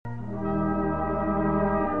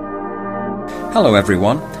Hello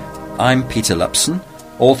everyone, I'm Peter Lupson,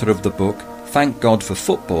 author of the book Thank God for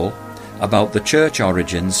Football, about the church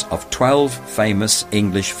origins of 12 famous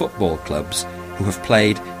English football clubs who have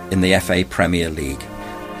played in the FA Premier League.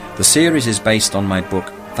 The series is based on my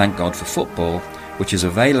book Thank God for Football, which is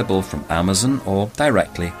available from Amazon or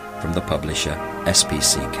directly from the publisher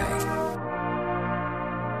SPCK.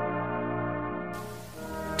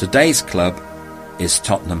 Today's club is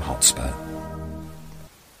Tottenham Hotspur.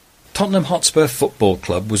 Tottenham Hotspur Football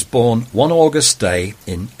Club was born one August day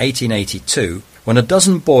in 1882 when a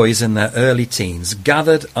dozen boys in their early teens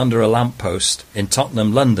gathered under a lamppost in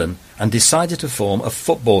Tottenham, London, and decided to form a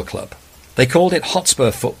football club. They called it Hotspur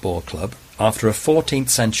Football Club after a 14th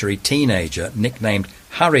century teenager nicknamed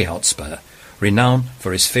Harry Hotspur, renowned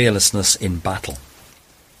for his fearlessness in battle.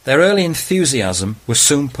 Their early enthusiasm was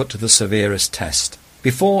soon put to the severest test.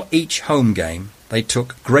 Before each home game, they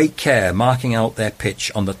took great care marking out their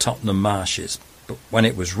pitch on the Tottenham marshes, but when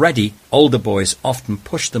it was ready, older boys often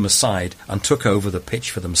pushed them aside and took over the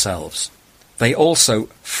pitch for themselves. They also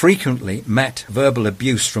frequently met verbal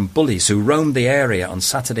abuse from bullies who roamed the area on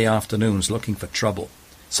Saturday afternoons looking for trouble.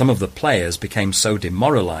 Some of the players became so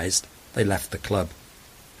demoralised they left the club.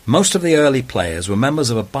 Most of the early players were members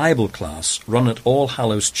of a Bible class run at All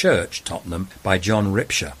Hallows Church, Tottenham, by John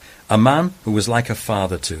Ripsher, a man who was like a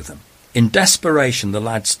father to them. In desperation, the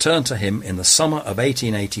lads turned to him in the summer of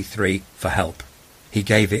 1883 for help. He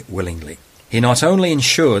gave it willingly. He not only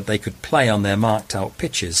ensured they could play on their marked-out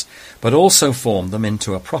pitches, but also formed them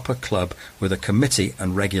into a proper club with a committee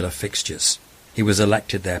and regular fixtures. He was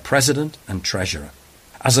elected their president and treasurer.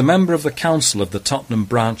 As a member of the council of the Tottenham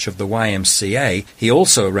branch of the YMCA, he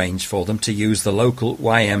also arranged for them to use the local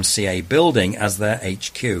YMCA building as their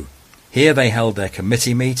HQ. Here they held their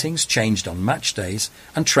committee meetings, changed on match days,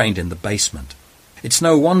 and trained in the basement. It's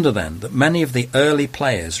no wonder then that many of the early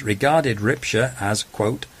players regarded Ripsher as,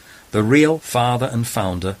 quote, the real father and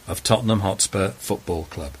founder of Tottenham Hotspur Football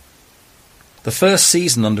Club. The first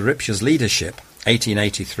season under Ripsher's leadership,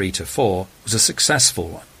 1883-4, was a successful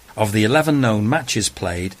one. Of the 11 known matches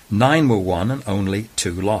played, 9 were won and only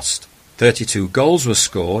 2 lost. 32 goals were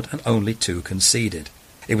scored and only 2 conceded.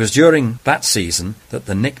 It was during that season that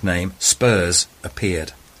the nickname Spurs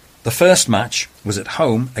appeared. The first match was at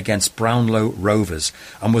home against Brownlow Rovers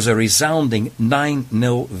and was a resounding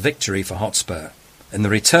 9-0 victory for Hotspur. In the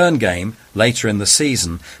return game, later in the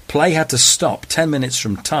season, play had to stop 10 minutes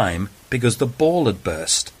from time because the ball had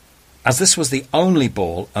burst. As this was the only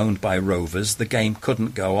ball owned by Rovers, the game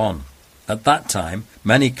couldn't go on. At that time,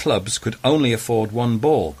 many clubs could only afford one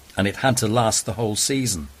ball, and it had to last the whole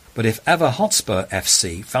season. But if ever Hotspur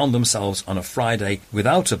FC found themselves on a Friday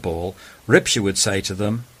without a ball, Ripsher would say to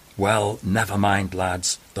them, well, never mind,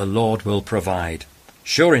 lads, the Lord will provide.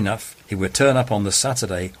 Sure enough, he would turn up on the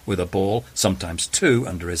Saturday with a ball, sometimes 2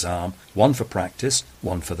 under his arm, 1 for practice,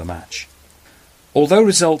 1 for the match. Although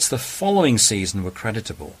results the following season were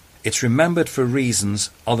creditable, it's remembered for reasons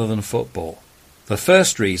other than football. The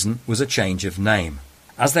first reason was a change of name.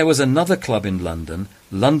 As there was another club in London,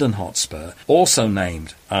 London Hotspur, also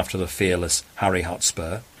named after the fearless Harry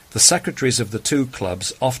Hotspur, the secretaries of the two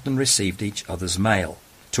clubs often received each other's mail.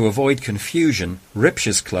 To avoid confusion,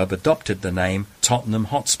 Ripsher's club adopted the name Tottenham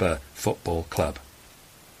Hotspur Football Club.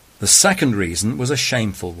 The second reason was a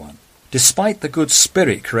shameful one. Despite the good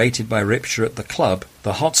spirit created by Ripsher at the club,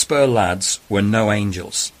 the Hotspur lads were no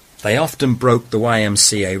angels. They often broke the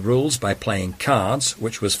YMCA rules by playing cards,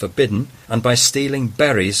 which was forbidden, and by stealing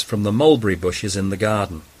berries from the mulberry bushes in the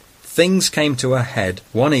garden. Things came to a head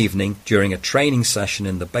one evening during a training session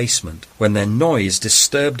in the basement when their noise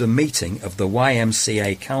disturbed a meeting of the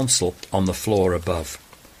YMCA council on the floor above.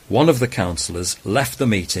 One of the councillors left the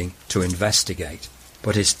meeting to investigate,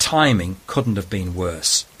 but his timing couldn't have been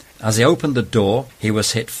worse. As he opened the door, he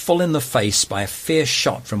was hit full in the face by a fierce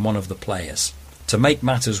shot from one of the players. To make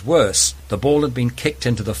matters worse, the ball had been kicked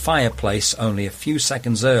into the fireplace only a few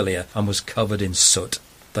seconds earlier and was covered in soot.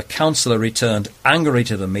 The councillor returned angrily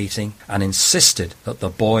to the meeting and insisted that the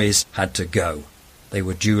boys had to go. They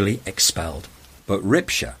were duly expelled. But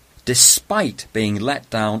Ripsher, despite being let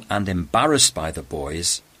down and embarrassed by the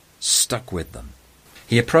boys, stuck with them.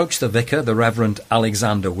 He approached the vicar, the Reverend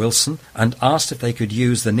Alexander Wilson, and asked if they could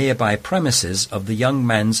use the nearby premises of the Young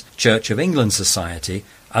Men's Church of England Society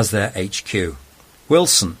as their HQ.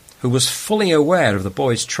 Wilson, who was fully aware of the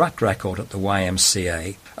boys' track record at the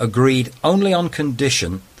YMCA, agreed only on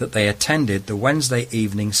condition that they attended the Wednesday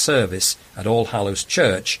evening service at All Hallows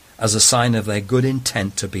Church as a sign of their good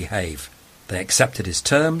intent to behave. They accepted his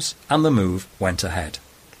terms, and the move went ahead.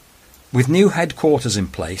 With new headquarters in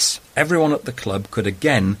place, everyone at the club could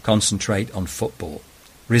again concentrate on football.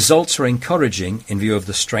 Results were encouraging in view of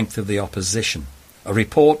the strength of the opposition. A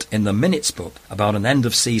report in the Minutes book about an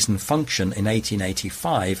end-of-season function in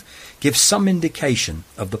 1885 gives some indication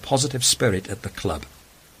of the positive spirit at the club.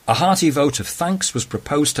 A hearty vote of thanks was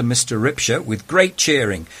proposed to Mr. Ripsher with great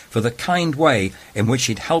cheering for the kind way in which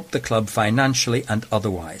he'd helped the club financially and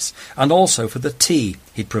otherwise, and also for the tea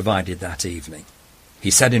he'd provided that evening. He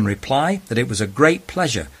said in reply that it was a great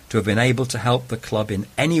pleasure to have been able to help the club in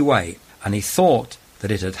any way, and he thought that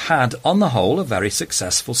it had, on the whole, a very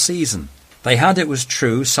successful season. They had, it was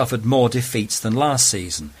true, suffered more defeats than last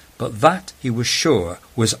season, but that, he was sure,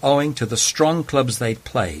 was owing to the strong clubs they'd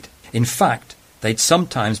played. In fact, they'd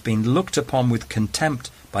sometimes been looked upon with contempt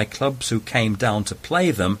by clubs who came down to play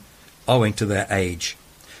them, owing to their age.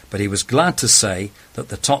 But he was glad to say that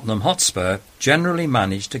the Tottenham Hotspur generally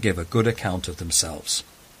managed to give a good account of themselves.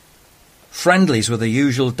 Friendlies were the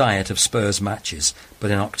usual diet of Spurs matches,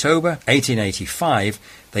 but in October 1885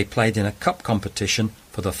 they played in a cup competition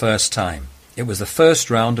for the first time. It was the first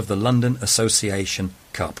round of the London Association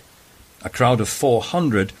Cup. A crowd of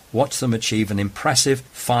 400 watched them achieve an impressive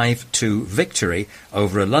 5-2 victory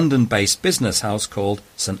over a London-based business house called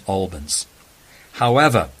St Albans.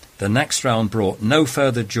 However, the next round brought no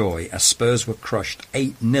further joy as Spurs were crushed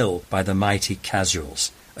 8-0 by the mighty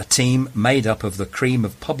Casuals, a team made up of the cream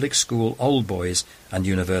of public school old boys and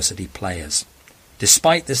university players.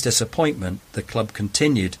 Despite this disappointment, the club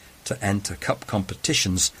continued to enter cup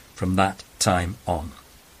competitions from that time on.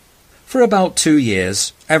 For about 2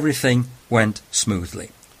 years, everything went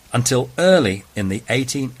smoothly, until early in the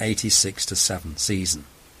 1886-7 season.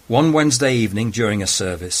 One Wednesday evening during a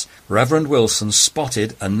service, Reverend Wilson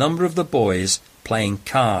spotted a number of the boys playing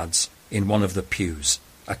cards in one of the pews,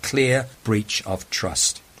 a clear breach of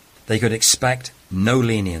trust. They could expect no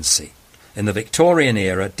leniency. In the Victorian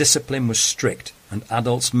era, discipline was strict and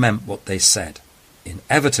adults meant what they said.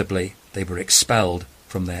 Inevitably, they were expelled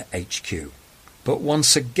from their HQ. But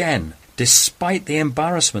once again, despite the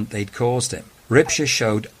embarrassment they'd caused him, Ripsher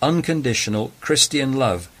showed unconditional Christian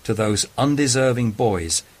love to those undeserving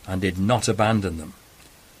boys and did not abandon them.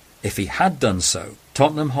 If he had done so,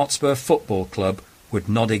 Tottenham Hotspur Football Club would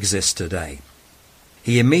not exist today.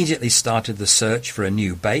 He immediately started the search for a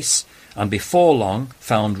new base and before long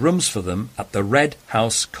found rooms for them at the Red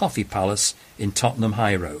House Coffee Palace in Tottenham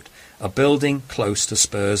High Road, a building close to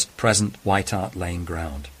Spurs' present White Hart Lane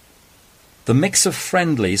ground. The mix of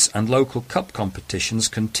friendlies and local cup competitions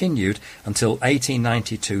continued until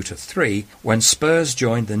 1892-3, when Spurs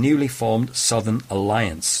joined the newly formed Southern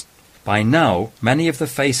Alliance. By now, many of the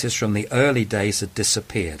faces from the early days had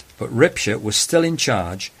disappeared, but Ripsher was still in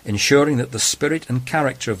charge, ensuring that the spirit and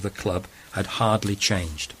character of the club had hardly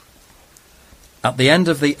changed. At the end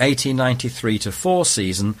of the 1893-4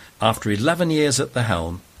 season, after 11 years at the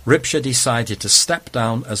helm, Ripsher decided to step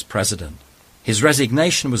down as president. His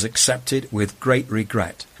resignation was accepted with great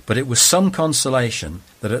regret, but it was some consolation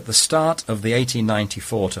that at the start of the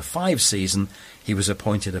 1894-5 season he was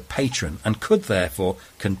appointed a patron and could therefore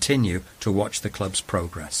continue to watch the club's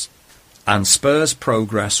progress. And Spurs'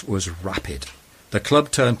 progress was rapid. The club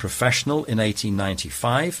turned professional in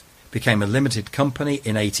 1895, became a limited company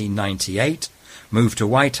in 1898, moved to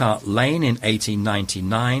White Hart Lane in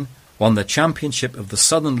 1899, won the championship of the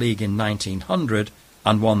Southern League in 1900,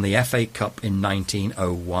 and won the FA Cup in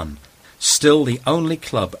 1901. Still the only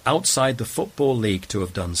club outside the Football League to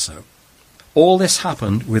have done so. All this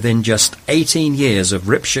happened within just 18 years of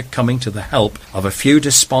Ripsher coming to the help of a few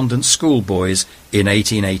despondent schoolboys in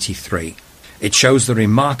 1883. It shows the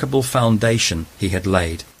remarkable foundation he had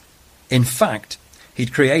laid. In fact,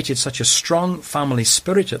 he'd created such a strong family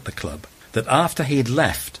spirit at the club that after he'd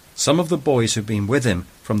left, some of the boys who'd been with him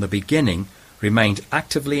from the beginning remained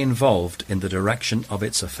actively involved in the direction of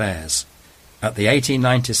its affairs. At the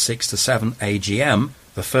 1896-7 AGM,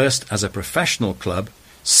 the first as a professional club,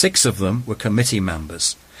 6 of them were committee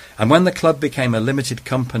members, and when the club became a limited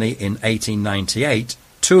company in 1898,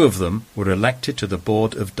 2 of them were elected to the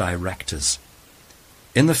board of directors.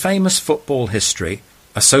 In the famous football history,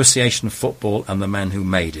 Association Football and the Men Who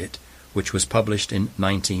Made It, which was published in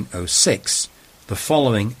 1906, the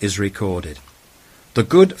following is recorded. The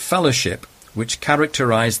good fellowship which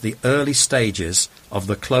characterized the early stages of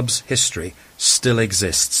the club's history still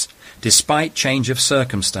exists, despite change of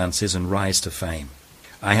circumstances and rise to fame.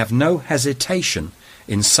 I have no hesitation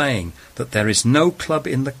in saying that there is no club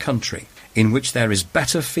in the country in which there is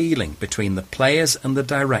better feeling between the players and the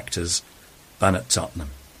directors than at Tottenham.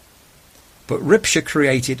 But Ripsher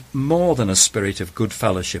created more than a spirit of good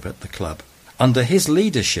fellowship at the club. Under his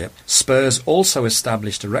leadership, Spurs also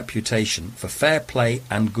established a reputation for fair play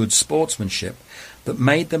and good sportsmanship that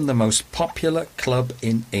made them the most popular club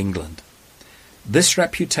in England. This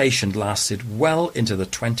reputation lasted well into the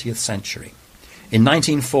 20th century. In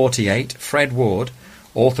 1948, Fred Ward,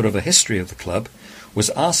 author of a history of the club, was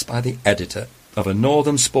asked by the editor of a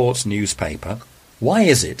northern sports newspaper, why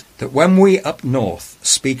is it that when we up north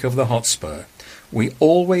speak of the Hotspur, we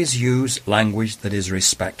always use language that is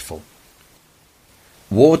respectful?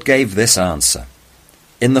 Ward gave this answer.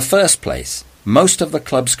 In the first place, most of the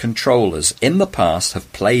club's controllers in the past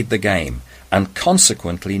have played the game and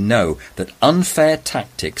consequently know that unfair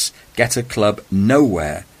tactics get a club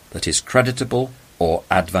nowhere that is creditable or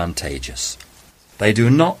advantageous. They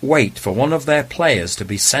do not wait for one of their players to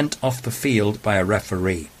be sent off the field by a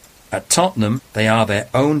referee. At Tottenham, they are their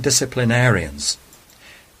own disciplinarians.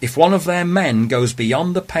 If one of their men goes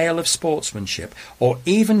beyond the pale of sportsmanship, or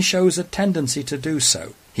even shows a tendency to do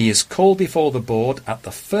so, he is called before the board at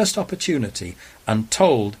the first opportunity and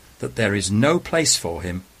told that there is no place for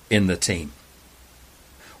him in the team.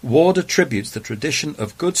 Ward attributes the tradition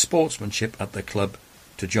of good sportsmanship at the club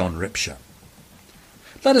to John Ripsher.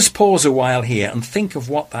 Let us pause a while here and think of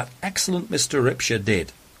what that excellent Mr. Ripsher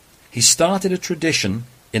did. He started a tradition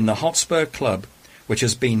in the Hotspur Club which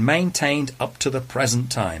has been maintained up to the present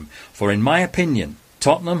time, for in my opinion,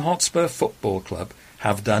 Tottenham Hotspur Football Club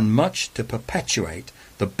have done much to perpetuate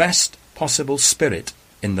the best possible spirit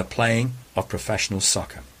in the playing of professional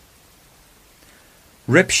soccer.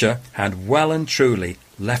 Ripsher had well and truly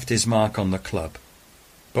left his mark on the club.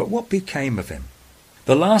 But what became of him?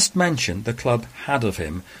 The last mention the club had of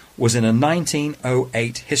him was in a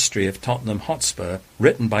 1908 history of Tottenham Hotspur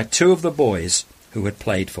written by two of the boys who had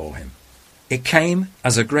played for him. It came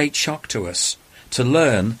as a great shock to us to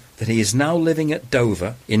learn that he is now living at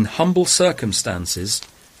Dover in humble circumstances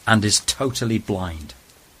and is totally blind.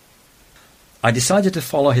 I decided to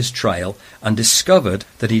follow his trail and discovered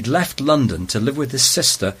that he'd left London to live with his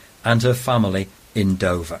sister and her family in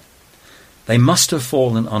Dover. They must have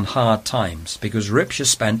fallen on hard times because Ripsher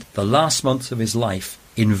spent the last months of his life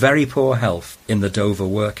in very poor health in the Dover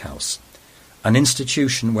workhouse, an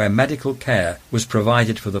institution where medical care was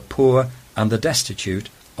provided for the poor and the destitute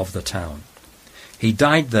of the town. He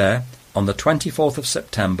died there on the 24th of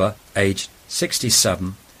September, aged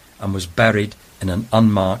 67, and was buried in an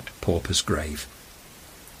unmarked pauper's grave.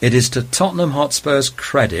 It is to Tottenham Hotspur's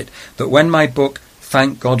credit that when my book,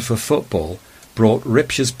 Thank God for Football, brought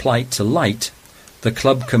Ripsher's plight to light, the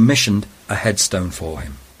club commissioned a headstone for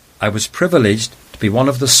him. I was privileged to be one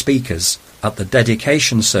of the speakers at the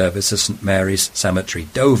dedication service at St Mary's Cemetery,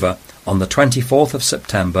 Dover, on the 24th of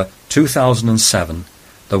September 2007,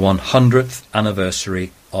 the 100th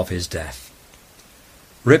anniversary of his death.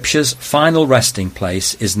 Ripsher's final resting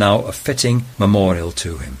place is now a fitting memorial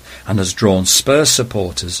to him and has drawn Spurs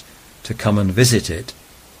supporters to come and visit it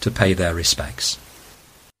to pay their respects.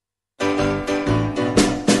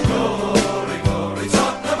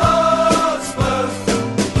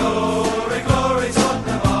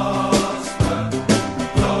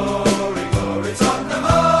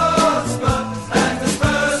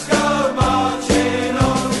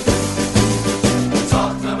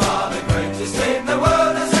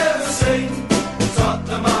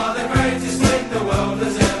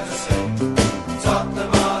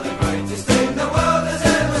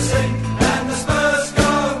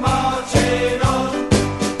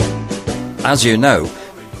 As you know,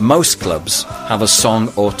 most clubs have a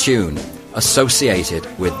song or tune associated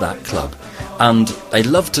with that club, and they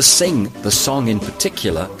love to sing the song in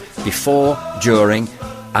particular before, during,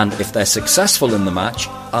 and if they're successful in the match,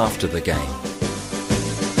 after the game.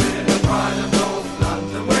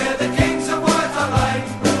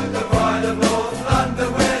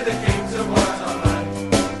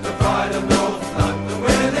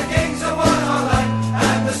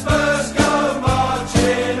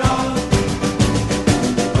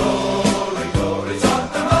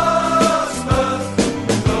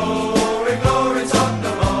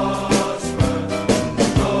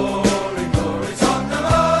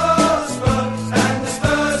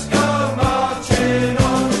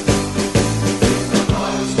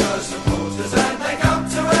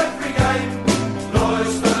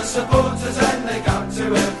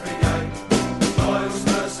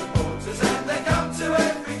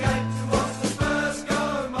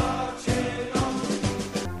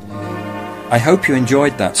 I hope you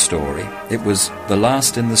enjoyed that story. It was the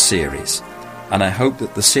last in the series, and I hope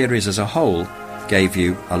that the series as a whole gave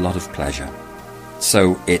you a lot of pleasure.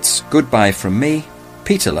 So it's goodbye from me,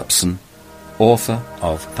 Peter Lupson, author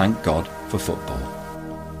of Thank God for Football.